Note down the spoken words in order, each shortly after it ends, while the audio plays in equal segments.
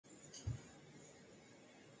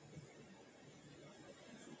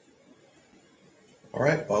All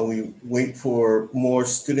right, while we wait for more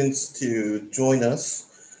students to join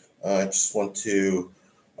us, I just want to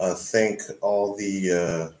thank all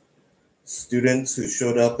the students who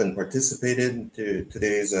showed up and participated in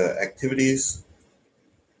today's activities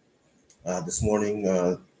this morning.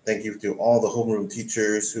 Thank you to all the homeroom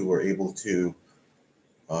teachers who were able to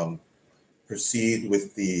um, proceed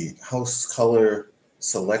with the house color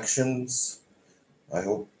selections. I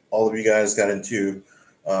hope all of you guys got into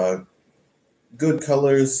good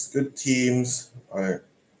colors, good teams, or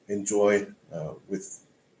enjoy with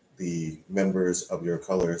the members of your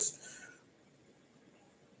colors.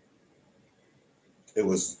 It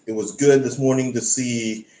was good this morning to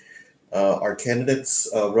see our candidates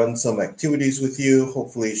run some activities with you.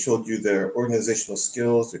 Hopefully showed you their organizational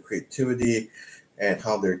skills, their creativity, and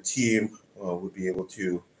how their team would be able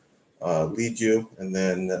to lead you. And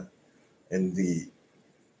then in the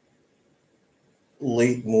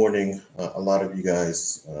late morning, a lot of you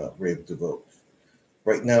guys were able to vote.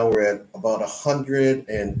 Right now we're at about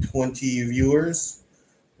 120 viewers.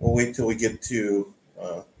 We'll wait till we get to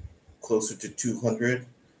closer to 200,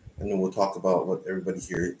 and then we'll talk about what everybody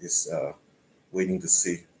here is waiting to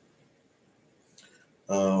see.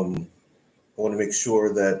 I want to make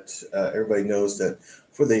sure that everybody knows that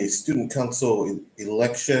for the student council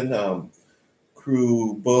election,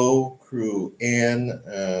 Crew Bo, Crew Ann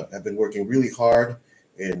have been working really hard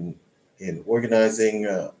in organizing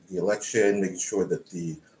the election, making sure that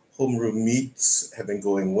the homeroom meets have been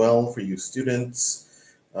going well for you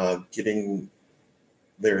students, getting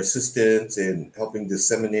their assistance in helping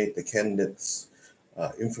disseminate the candidates'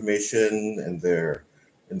 information and their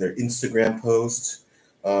Instagram posts.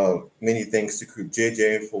 Many thanks to Crew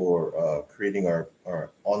JJ for creating our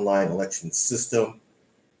online election system.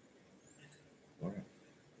 All right.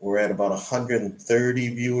 We're at about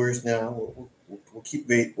 130 viewers now. We'll keep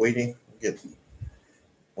waiting.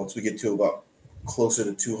 Once we get to about closer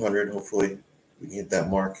to 200, hopefully we can hit that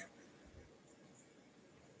mark.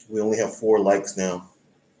 We only have 4 likes now.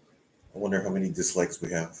 I wonder how many dislikes we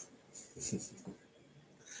have.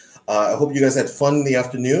 I hope you guys had fun in the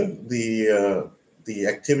afternoon. The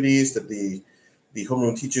activities that the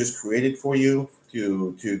homeroom teachers created for you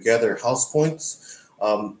to gather house points.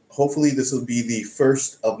 Hopefully this will be the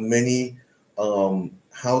first of many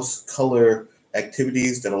house color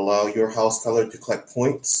activities that allow your house color to collect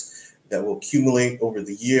points that will accumulate over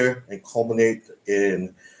the year and culminate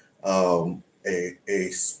in a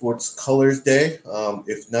sports colors day.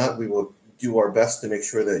 If not, we will do our best to make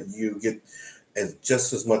sure that you get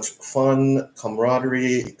just as much fun,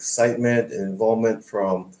 camaraderie, excitement, and involvement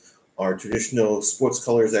from our traditional sports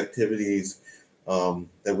colors activities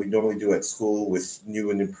that we normally do at school, with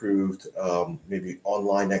new and improved maybe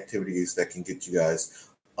online activities that can get you guys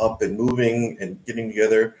up and moving and getting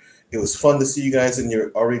together. It was fun to see you guys, and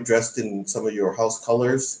you're already dressed in some of your house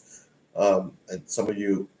colors, and some of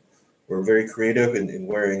you were very creative in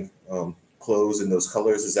wearing clothes in those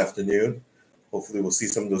colors this afternoon. Hopefully we'll see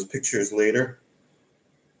some of those pictures later.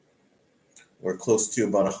 We're close to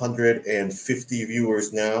about 150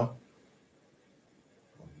 viewers now.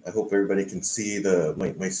 I hope everybody can see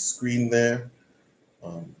my screen there.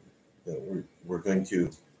 We're going to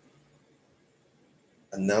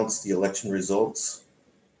announce the election results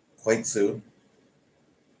quite soon.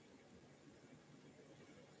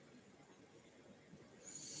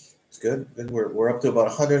 It's good. We're up to about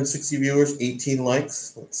 160 viewers, 18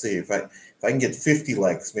 likes. Let's see if I can get 50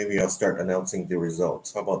 likes, maybe I'll start announcing the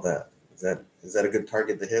results. How about that? Is that a good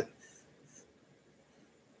target to hit?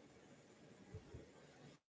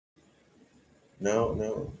 No.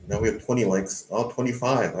 Now we have 20 likes. Oh,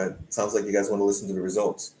 25. It sounds like you guys want to listen to the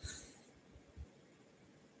results.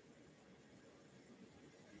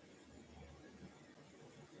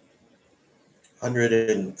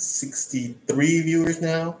 $163 viewers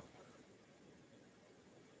now.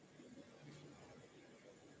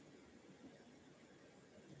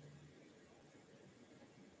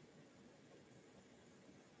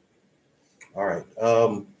 All right.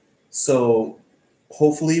 So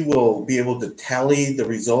hopefully we'll be able to tally the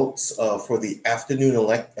results for the afternoon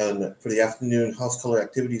house color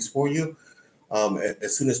activities for you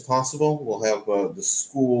as soon as possible. We'll have the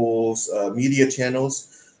school's media channels,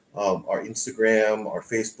 our Instagram, our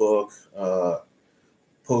Facebook,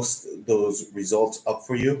 post those results up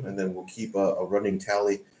for you, and then we'll keep a running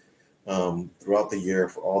tally throughout the year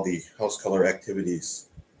for all the house color activities.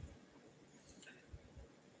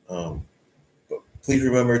 Please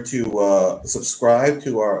remember to subscribe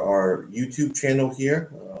to our YouTube channel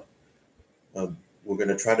here. We're going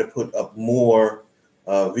to try to put up more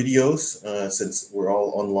videos since we're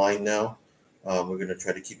all online now. We're going to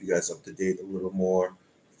try to keep you guys up to date a little more,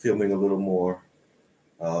 filming a little more,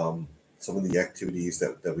 some of the activities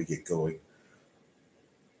that we get going.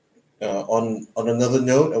 On another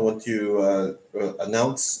note, I want to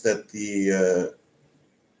announce that the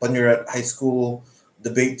Bunyard High School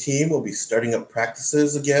debate team will be starting up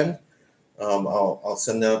practices again. I'll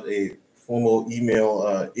send out a formal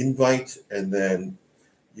email invite, and then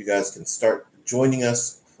you guys can start joining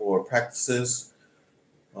us for practices.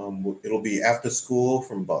 It'll be after school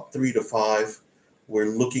from about 3 to 5. We're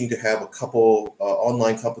looking to have a couple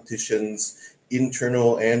online competitions,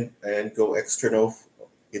 internal and go external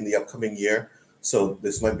in the upcoming year. So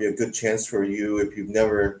this might be a good chance for you if you've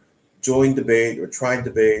never joined debate or tried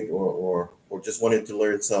debate or just wanted to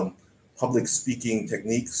learn some public speaking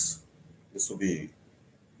techniques. This will be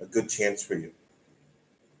a good chance for you.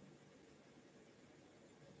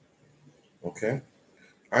 Okay.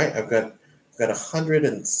 All right. I've got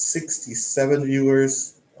 167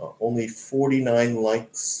 viewers, only 49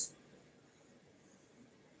 likes.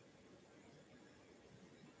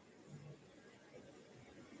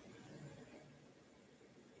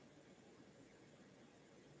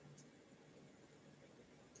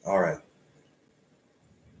 All right.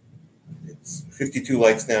 It's 52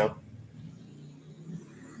 likes now.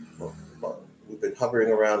 Well, we've been hovering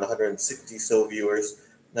around 160 so viewers.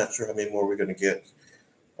 Not sure how many more we're going to get.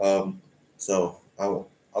 So I'll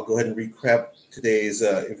go ahead and recap today's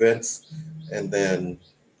events and then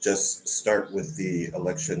just start with the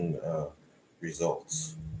election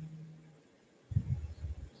results.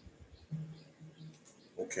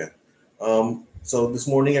 Okay. So this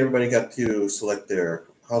morning, everybody got to select their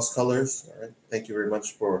house colors. All right. Thank you very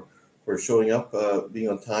much for showing up, being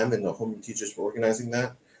on time, and the homeroom teachers for organizing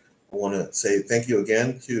that. I want to say thank you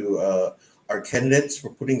again to our candidates for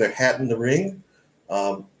putting their hat in the ring.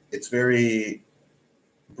 It's very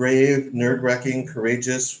brave, nerve-wracking,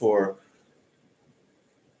 courageous for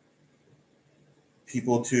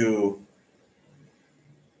people to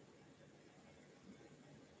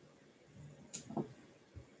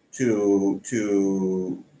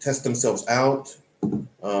test themselves out,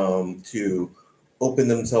 to open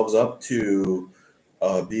themselves up to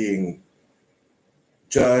being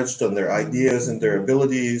judged on their ideas and their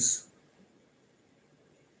abilities.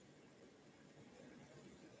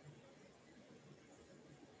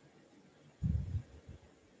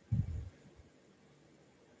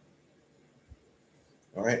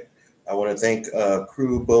 All right. I want to thank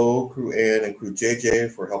Crew Bo, Crew Ann, and Crew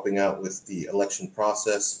JJ for helping out with the election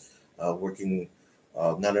process, working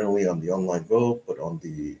not only on the online vote but on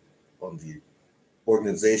the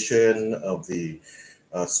organization of the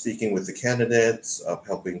speaking with the candidates,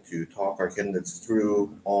 helping to talk our candidates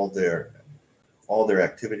through all their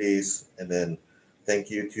activities, and then thank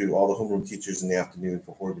you to all the homeroom teachers in the afternoon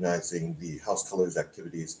for organizing the house colors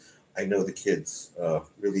activities. I know the kids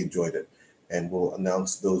really enjoyed it, and we'll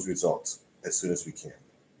announce those results as soon as we can.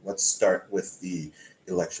 Let's start with the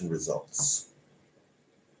election results.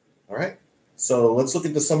 All right, so let's look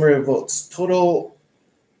at the summary of votes. Total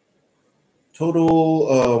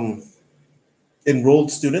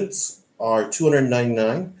enrolled students are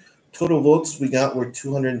 299. Total votes we got were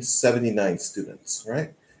 279 students,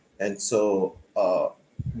 right? And so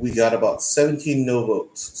we got about 17 no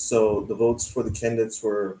votes. So the votes for the candidates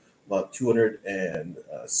were about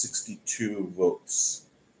 262 votes.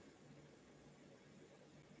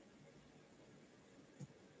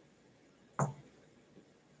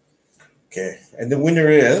 Okay, and the winner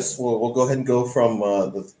is, we'll go ahead and go from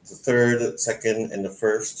the third, second, and the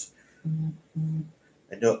first.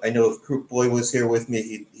 I know if Croup Boy was here with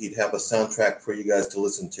me, he'd have a soundtrack for you guys to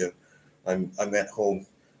listen to. I'm at home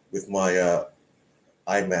with my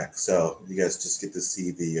iMac, so you guys just get to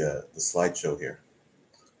see the slideshow here.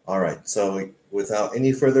 All right, so without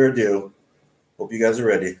any further ado, hope you guys are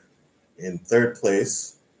ready. In third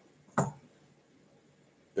place,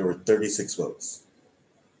 there were 36 votes.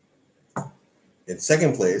 In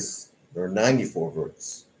second place, there were 94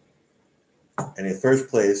 votes. And in first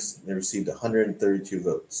place, they received 132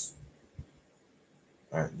 votes.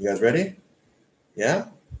 All right, you guys ready? Yeah?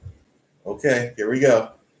 Okay, here we go.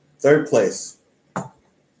 Third place.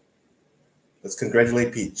 Let's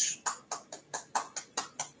congratulate Peach.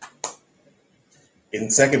 In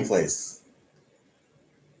second place,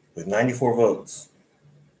 with 94 votes.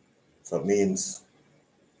 So it means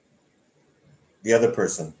the other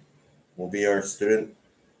person will be our student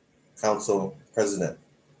council president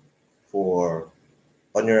for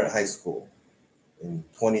Bunyard High School in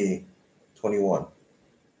 2021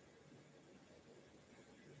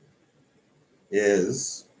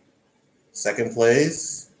 is second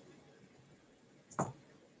place,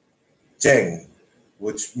 Jeng,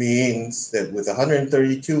 which means that with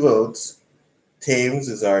 132 votes, Thames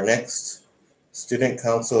is our next Student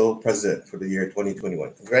Council President for the year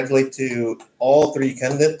 2021. Congratulate to all three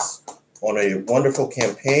candidates on a wonderful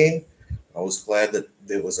campaign. I was glad that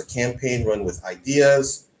there was a campaign run with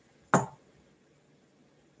ideas. It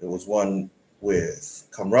was one with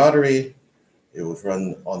camaraderie. It was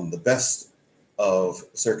run on the best of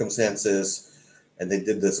circumstances. And they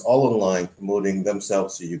did this all online, promoting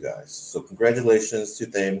themselves to you guys. So congratulations to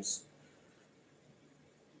Thames.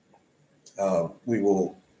 We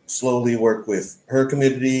will slowly work with her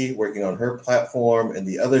community, working on her platform, and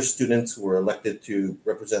the other students who were elected to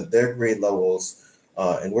represent their grade levels,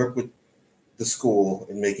 and work with the school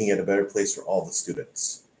in making it a better place for all the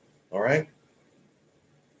students. All right?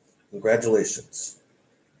 Congratulations.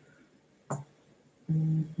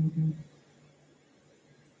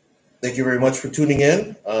 Thank you very much for tuning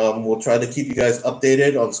in. We'll try to keep you guys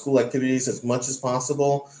updated on school activities as much as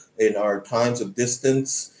possible in our times of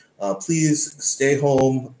distance. Please stay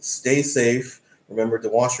home, stay safe. Remember to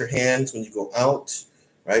wash your hands when you go out,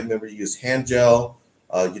 right? Remember to use hand gel.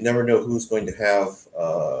 You never know who's going to have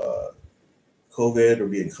COVID or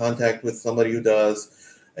be in contact with somebody who does.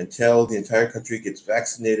 Until the entire country gets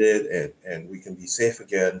vaccinated and we can be safe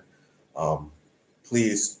again,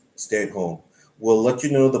 please stay at home. We'll let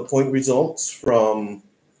you know the point results from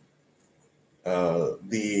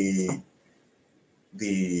the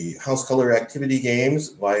house color activity games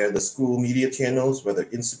via the school media channels, whether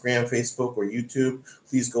Instagram, Facebook, or YouTube.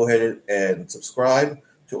 Please go ahead and subscribe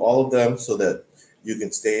to all of them so that you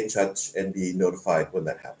can stay in touch and be notified when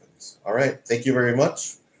that happens. All right. Thank you very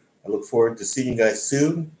much. I look forward to seeing you guys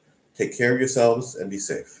soon. Take care of yourselves and be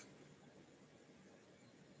safe.